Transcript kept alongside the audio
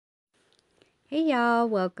Hey y'all,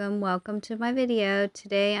 welcome to my video.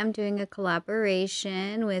 Today I'm doing a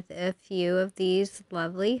collaboration with a few of these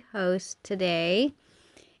lovely hosts today.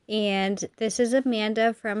 And this is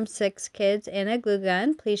Amanda from 6 Kids and a Glue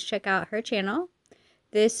Gun. Please check out her channel.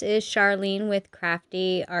 This is Charlene with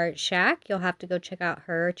Crafty Art Shack. You'll have to go check out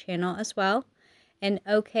her channel as well. And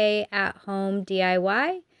OK at Home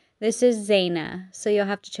DIY. This is Zana, so you'll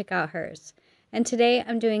have to check out hers. And today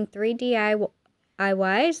I'm doing 3 DIYs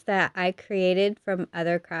that I created from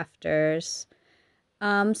other crafters.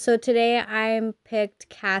 So today I picked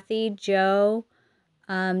Kathy Joe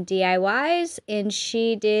DIYs, and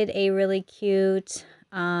she did a really cute,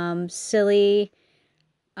 silly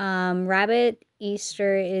rabbit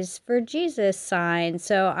Easter is for Jesus sign.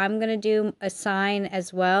 So I'm going to do a sign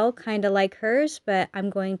as well, kind of like hers, but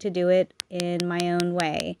I'm going to do it in my own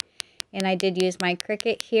way. And I did use my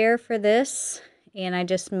Cricut here for this, and I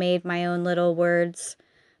just made my own little words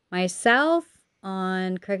myself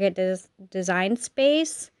on Cricut Design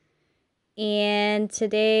Space. And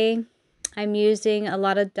today I'm using a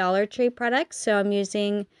lot of Dollar Tree products. So I'm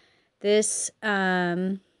using this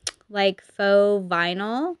like faux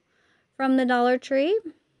vinyl from the Dollar Tree.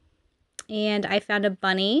 And I found a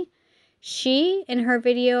bunny. She, in her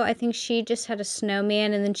video, I think she just had a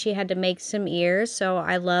snowman and then she had to make some ears. So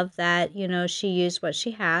I love that, you know, she used what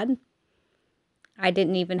she had. I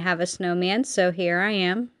didn't even have a snowman, so here I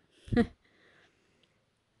am.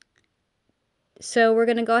 So we're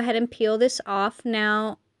going to go ahead and peel this off.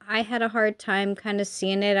 Now, I had a hard time kind of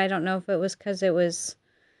seeing it. I don't know if it was because it was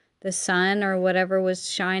the sun or whatever was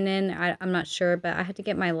shining. I'm not sure, but I had to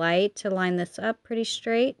get my light to line this up pretty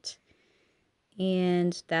straight.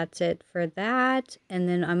 And that's it for that. And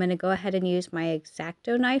then I'm going to go ahead and use my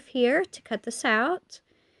X-Acto knife here to cut this out.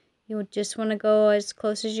 You just want to go as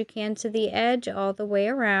close as you can to the edge all the way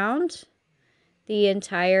around the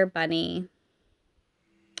entire bunny.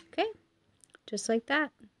 Okay, just like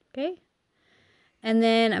that. Okay. And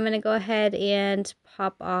then I'm going to go ahead and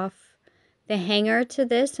pop off the hanger to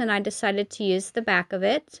this, and I decided to use the back of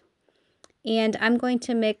it. And I'm going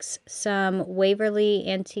to mix some Waverly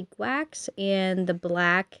Antique Wax and the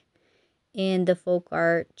black in the Folk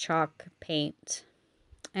Art chalk paint.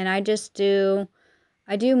 And I do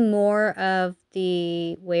more of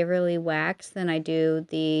the Waverly Wax than I do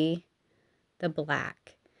the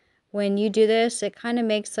black. When you do this, it kind of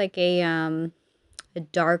makes like a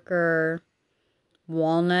darker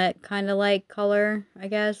walnut kind of like color, I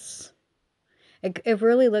guess. It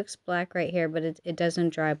really looks black right here, but it doesn't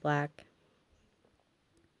dry black.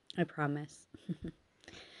 I promise.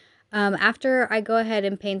 After I go ahead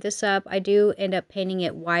and paint this up, I do end up painting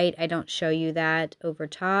it white. I don't show you that over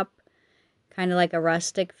top. Kind of like a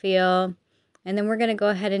rustic feel. And then we're going to go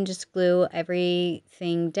ahead and just glue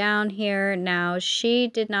everything down here. Now, she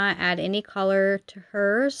did not add any color to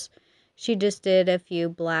hers. She just did a few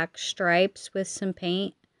black stripes with some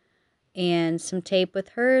paint and some tape with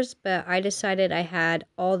hers. But I decided I had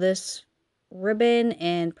all this ribbon,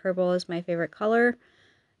 and purple is my favorite color.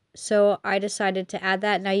 So I decided to add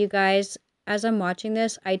that. Now, you guys, as I'm watching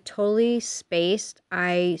this, I totally spaced.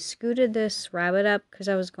 I scooted this rabbit up because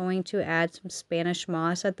I was going to add some Spanish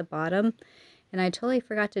moss at the bottom. And I totally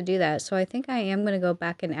forgot to do that. So I think I am going to go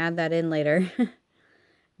back and add that in later.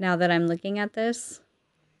 Now that I'm looking at this.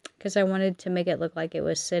 Because I wanted to make it look like it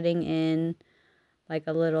was sitting in like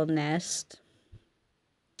a little nest.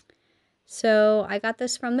 So I got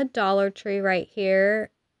this from the Dollar Tree right here.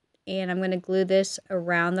 And I'm going to glue this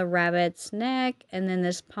around the rabbit's neck. And then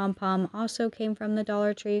this pom-pom also came from the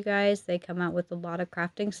Dollar Tree, you guys. They come out with a lot of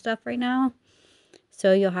crafting stuff right now.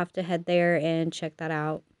 So you'll have to head there and check that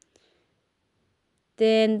out.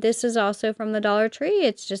 Then this is also from the Dollar Tree.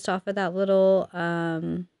 It's just off of that little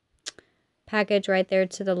package right there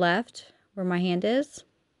to the left where my hand is.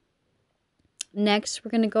 Next,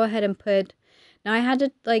 we're going to go ahead and put... Now, I had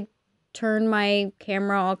to like turn my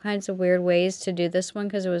camera all kinds of weird ways to do this one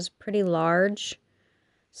because it was pretty large.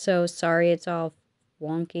 So sorry, it's all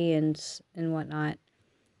wonky and whatnot.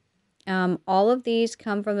 All of these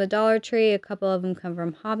come from the Dollar Tree. A couple of them come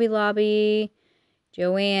from Hobby Lobby,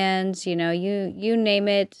 Joann's, you know, you name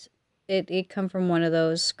it. It come from one of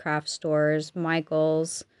those craft stores,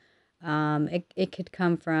 Michael's. It could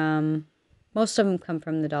come from, most of them come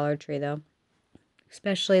from the Dollar Tree though,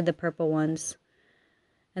 especially the purple ones.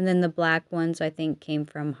 And then the black ones, I think, came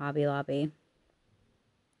from Hobby Lobby.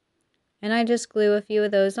 And I just glue a few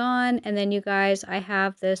of those on. And then, you guys, I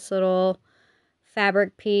have this little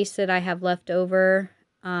fabric piece that I have left over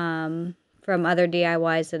from other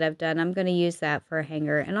DIYs that I've done. I'm going to use that for a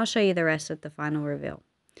hanger. And I'll show you the rest at the final reveal.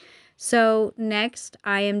 So, next,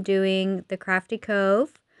 I am doing the Crafty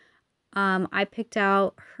Cove. I picked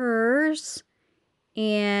out hers,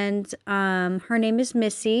 and her name is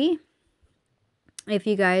Missy. If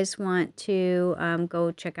you guys want to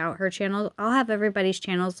go check out her channel, I'll have everybody's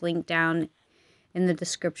channels linked down in the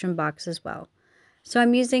description box as well. So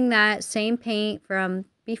I'm using that same paint from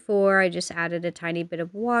before. I just added a tiny bit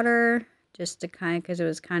of water just to kind of, because it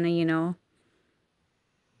was kind of, you know,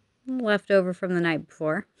 left over from the night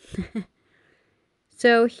before.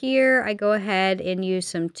 So here I go ahead and use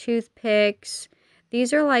some toothpicks.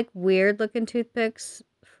 These are like weird looking toothpicks.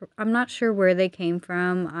 I'm not sure where they came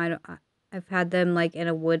from. I've had them like in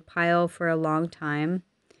a wood pile for a long time.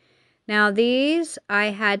 Now these I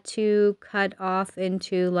had to cut off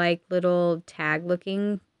into like little tag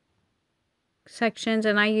looking sections,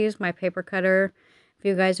 and I use my paper cutter. If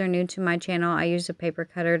you guys are new to my channel, I use a paper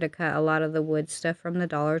cutter to cut a lot of the wood stuff from the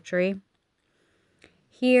Dollar Tree.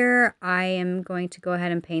 Here I am going to go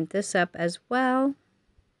ahead and paint this up as well.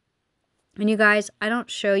 And you guys, I don't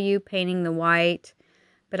show you painting the white,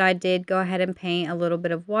 but I did go ahead and paint a little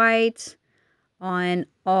bit of white on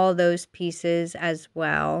all those pieces as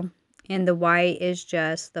well. And the white is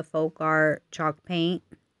just the folk art chalk paint.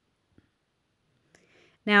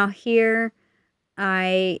 Now here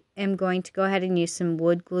I am going to go ahead and use some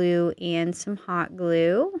wood glue and some hot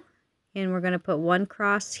glue. And we're going to put one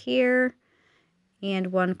cross here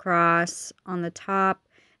and one cross on the top.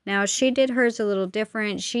 Now she did hers a little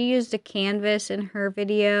different. She used a canvas in her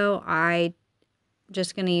video. I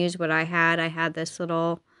just going to use what I had. I had this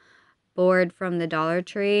little board from the Dollar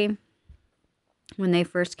Tree. When they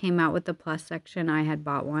first came out with the plus section, I had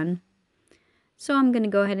bought one. So I'm going to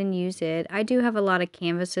go ahead and use it. I do have a lot of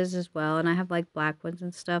canvases as well, and I have like black ones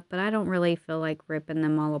and stuff, but I don't really feel like ripping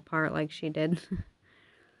them all apart like she did.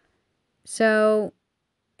 So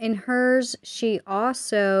in hers, she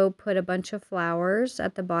also put a bunch of flowers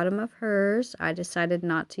at the bottom of hers. I decided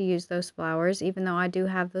not to use those flowers, even though I do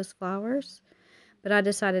have those flowers. But I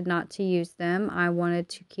decided not to use them. I wanted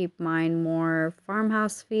to keep mine more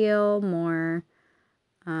farmhouse feel, more...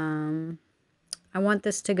 I want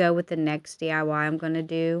this to go with the next DIY I'm going to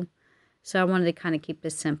do. So I wanted to kind of keep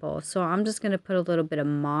this simple. So I'm just going to put a little bit of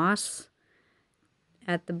moss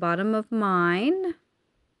at the bottom of mine.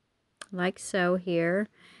 Like so here.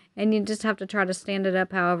 And you just have to try to stand it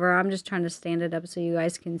up. However, I'm just trying to stand it up so you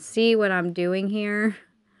guys can see what I'm doing here.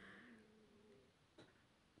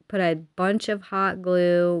 Put a bunch of hot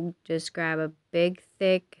glue. Just grab a big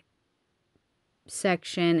thick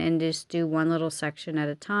section and just do one little section at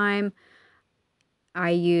a time.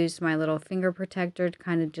 I use my little finger protector to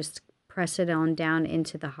kind of just press it on down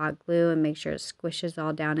into the hot glue and make sure it squishes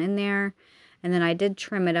all down in there. And then I did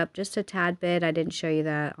trim it up just a tad bit. I didn't show you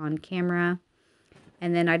that on camera.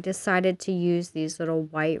 And then I decided to use these little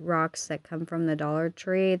white rocks that come from the Dollar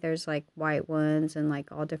Tree. There's like white ones and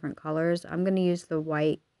like all different colors. I'm going to use the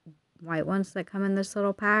white ones that come in this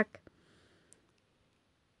little pack.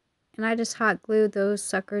 And I just hot glued those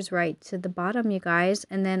suckers right to the bottom, you guys.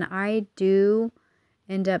 And then I do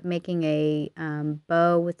end up making a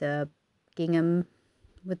bow with the gingham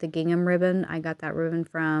ribbon. I got that ribbon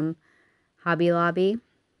from Hobby Lobby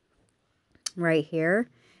right here.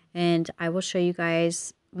 And I will show you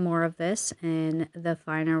guys more of this in the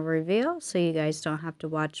final reveal, so you guys don't have to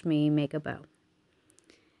watch me make a bow.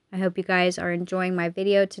 I hope you guys are enjoying my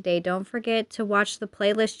video today. Don't forget to watch the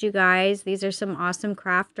playlist, you guys. These are some awesome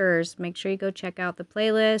crafters. Make sure you go check out the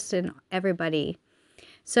playlist and everybody.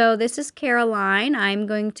 So this is Caroline. I'm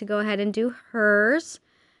going to go ahead and do hers.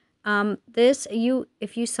 If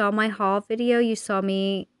you saw my haul video, you saw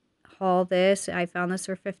me haul this. I found this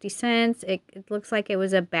for 50 cents. It looks like it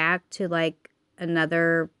was a back to like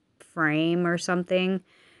another frame or something,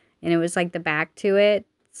 and it was like the back to it.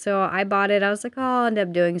 So I bought it. I was like, oh, I'll end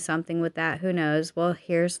up doing something with that. Who knows? Well,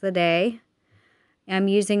 here's the day. I'm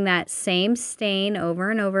using that same stain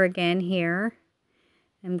over and over again here.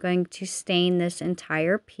 I'm going to stain this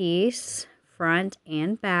entire piece, front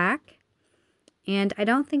and back. And I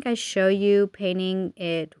don't think I show you painting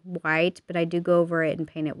it white, but I do go over it and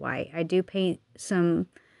paint it white. I do paint some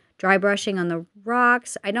dry brushing on the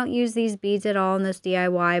rocks. I don't use these beads at all in this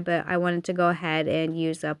DIY, but I wanted to go ahead and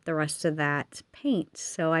use up the rest of that paint.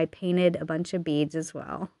 So I painted a bunch of beads as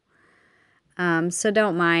well. So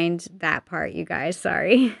don't mind that part, you guys.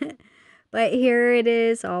 Sorry. But here it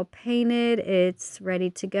is all painted. It's ready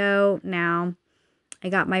to go. Now I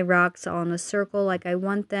got my rocks all in a circle like I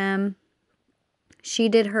want them. She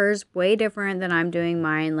did hers way different than I'm doing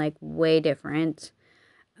mine, like way different.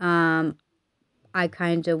 I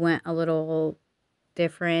kind of went a little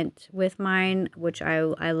different with mine, which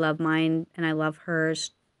I love mine and I love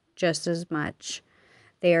hers just as much.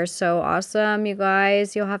 They are so awesome, you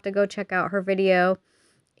guys. You'll have to go check out her video.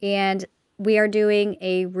 And we are doing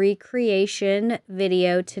a recreation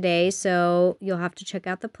video today, so you'll have to check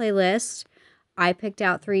out the playlist. I picked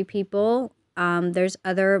out 3 people. There's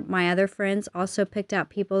my other friends also picked out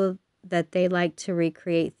people that they like to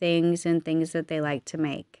recreate things and things that they like to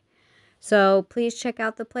make. So please check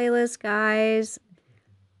out the playlist, guys.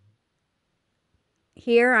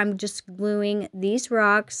 Here I'm just gluing these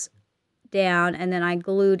rocks down, and then I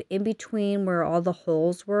glued in between where all the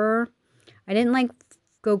holes were. I didn't like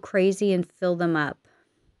go crazy and fill them up.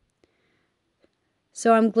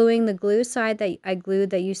 So I'm gluing the glue side that I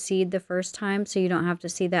glued that you seed the first time, so you don't have to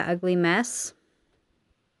see that ugly mess.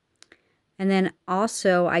 And then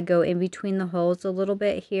also I go in between the holes a little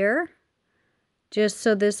bit here, just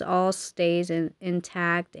so this all stays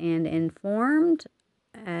intact and informed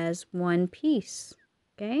as one piece.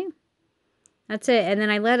 Okay, that's it. And then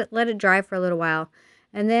I let it dry for a little while,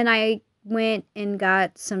 and then I went and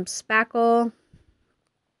got some spackle,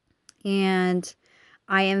 and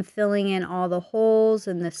I am filling in all the holes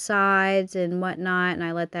and the sides and whatnot, and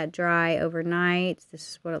I let that dry overnight. This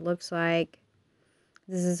is what it looks like.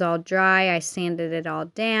 This is all dry. I sanded it all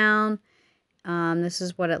down. This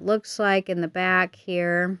is what it looks like in the back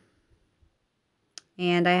here.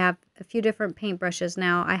 And I have a few different paintbrushes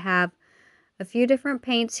now. I have a few different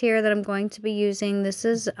paints here that I'm going to be using. This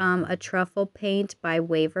is a truffle paint by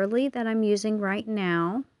Waverly that I'm using right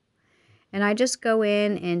now. And I just go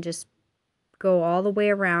in and just go all the way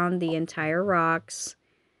around the entire rocks.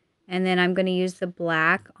 And then I'm going to use the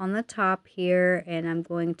black on the top here, and I'm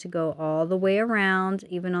going to go all the way around,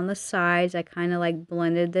 even on the sides. I kind of like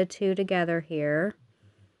blended the two together here,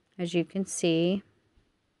 as you can see.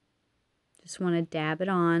 Just want to dab it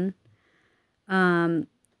on.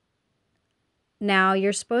 Now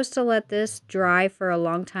you're supposed to let this dry for a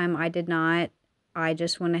long time. I did not. I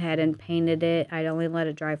just went ahead and painted it. I only let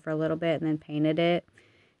it dry for a little bit and then painted it.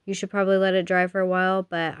 You should probably let it dry for a while,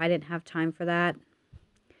 but I didn't have time for that.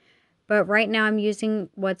 But right now I'm using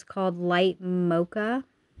what's called light mocha.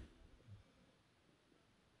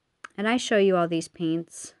 And I show you all these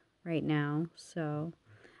paints right now. So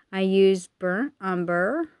I used burnt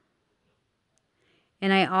umber.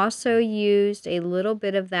 And I also used a little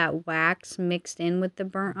bit of that wax mixed in with the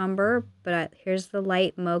burnt umber. But here's the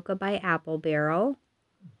light mocha by Apple Barrel.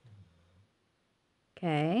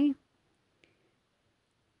 Okay.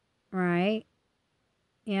 Right.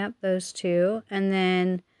 Yep, those two. And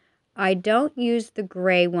then I don't use the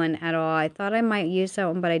gray one at all. I thought I might use that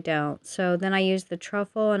one, but I don't. So then I use the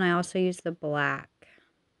truffle, and I also use the black.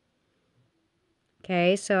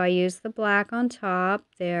 Okay, so I use the black on top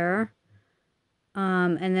there.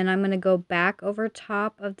 And then I'm going to go back over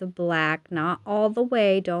top of the black. Not all the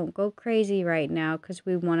way. Don't go crazy right now, because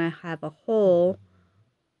we want to have a hole.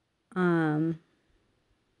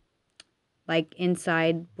 Like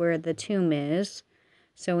inside where the tomb is.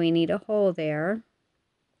 So we need a hole there.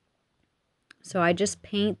 So I just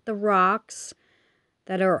paint the rocks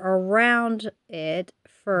that are around it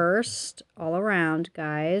first, all around,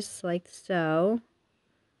 guys, like so.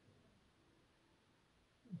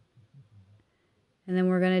 And then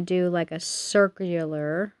we're going to do like a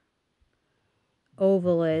circular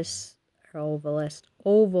oval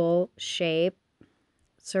shape.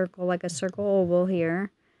 Circle, like a circle oval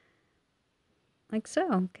here. Like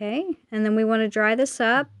so, okay? And then we want to dry this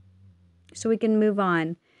up so we can move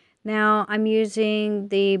on. Now I'm using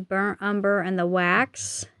the burnt umber and the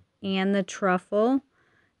wax and the truffle,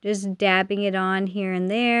 just dabbing it on here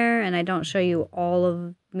and there, and I don't show you all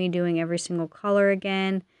of me doing every single color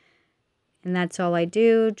again. And that's all I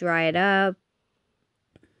do, dry it up.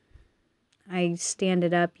 I stand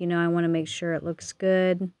it up, you know, I want to make sure it looks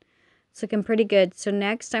good. It's looking pretty good. So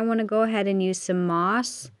next I want to go ahead and use some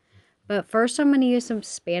moss. But first I'm going to use some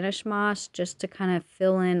Spanish moss just to kind of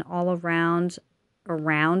fill in all around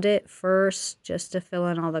it first, just to fill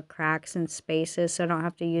in all the cracks and spaces so I don't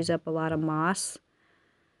have to use up a lot of moss.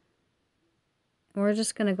 We're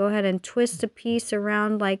just going to go ahead and twist a piece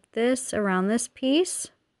around like this, around this piece.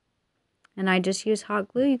 And I just use hot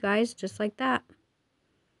glue, you guys, just like that.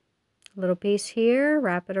 A little piece here,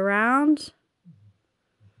 wrap it around.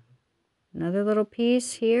 Another little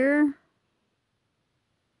piece here.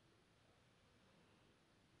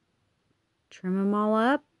 Trim them all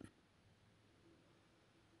up.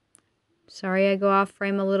 Sorry I go off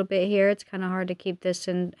frame a little bit here. It's kind of hard to keep this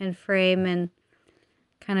in frame and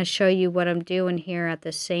kind of show you what I'm doing here at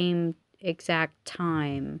the same exact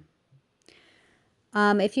time.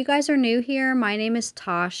 If you guys are new here, my name is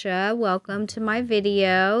Tasha. Welcome to my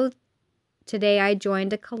video. Today I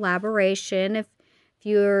joined a collaboration. If if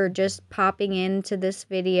you're just popping into this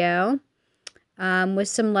video with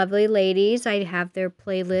some lovely ladies. I have their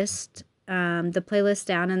playlist, the playlist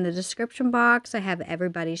down in the description box. I have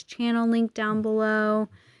everybody's channel link down below.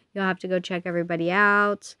 You'll have to go check everybody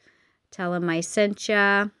out. Tell them I sent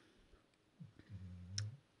ya.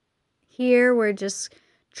 Here we're just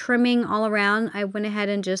trimming all around. I went ahead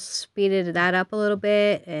and just speeded that up a little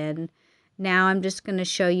bit, and now I'm just going to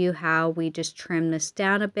show you how we just trim this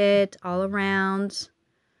down a bit all around.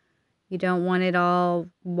 You don't want it all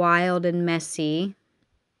wild and messy.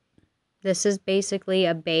 This is basically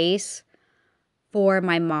a base for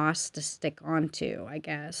my moss to stick onto, I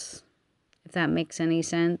guess, if that makes any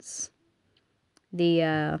sense.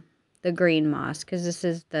 The green moss, because this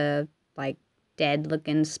is the like dead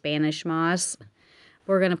looking Spanish moss.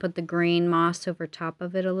 We're going to put the green moss over top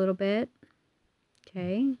of it a little bit.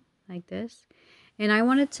 Okay, like this. And I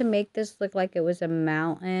wanted to make this look like it was a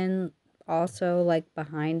mountain also, like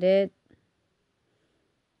behind it.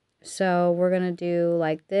 So we're going to do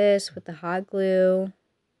like this with the hot glue.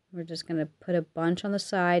 We're just going to put a bunch on the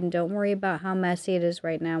side, and don't worry about how messy it is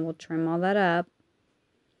right now. We'll trim all that up.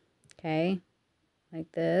 Okay,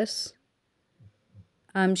 like this.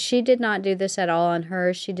 She did not do this at all on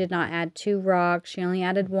hers. She did not add 2 rocks. She only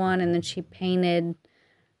added 1, and then she painted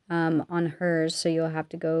on hers. So you'll have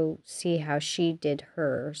to go see how she did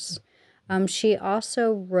hers. She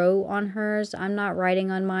also wrote on hers. I'm not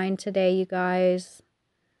writing on mine today, you guys.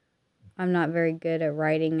 I'm not very good at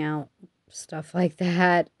writing out stuff like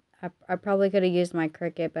that. I probably could have used my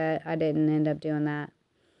Cricut, but I didn't end up doing that.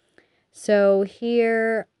 So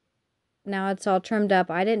here, now it's all trimmed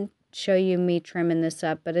up. I didn't show you me trimming this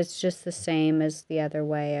up, but it's just the same as the other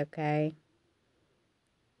way, okay?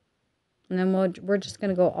 And then we're just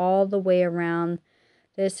going to go all the way around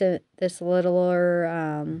this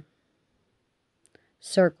littler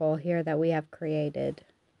circle here that we have created.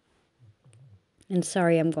 And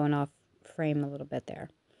sorry, I'm going off frame a little bit there.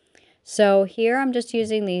 So here I'm just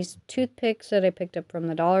using these toothpicks that I picked up from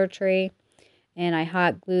the Dollar Tree, and I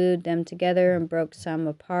hot glued them together and broke some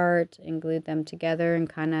apart and glued them together and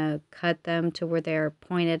kind of cut them to where they're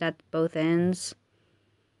pointed at both ends.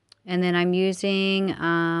 And then I'm using,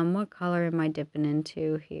 what color am I dipping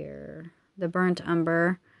into here? The burnt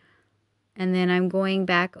umber. And then I'm going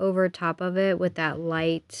back over top of it with that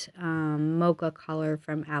light mocha color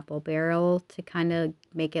from Apple Barrel to kind of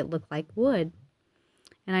make it look like wood.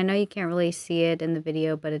 And I know you can't really see it in the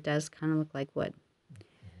video, but it does kind of look like wood.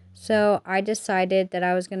 So I decided that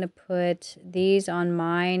I was going to put these on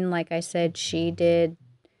mine. Like I said, she did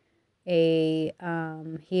a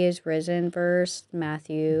He Is Risen verse,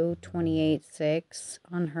 Matthew 28:6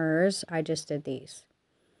 on hers. I just did these.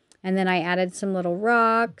 And then I added some little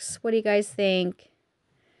rocks. What do you guys think?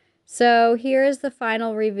 So here is the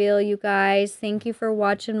final reveal, you guys. Thank you for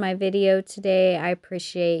watching my video today. I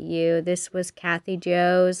appreciate you. This was Kathy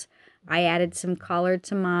Jo's. I added some color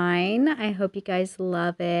to mine. I hope you guys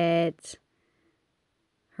love it.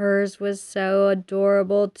 Hers was so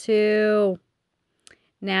adorable too.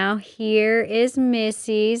 Now here is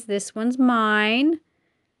Missy's. This one's mine.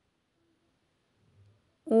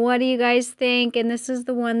 What do you guys think? And this is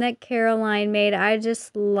the one that Caroline made. I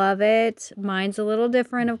just love it. Mine's a little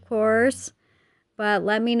different, of course. But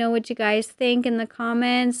let me know what you guys think in the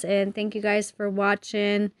comments. And thank you guys for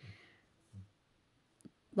watching.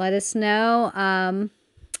 Let us know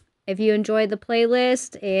if you enjoyed the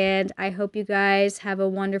playlist. And I hope you guys have a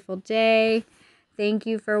wonderful day. Thank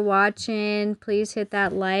you for watching. Please hit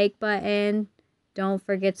that like button. Don't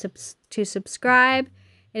forget to subscribe.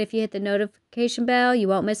 And if you hit the notification bell, you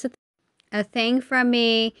won't miss a thing from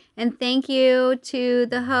me. And thank you to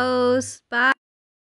the host. Bye.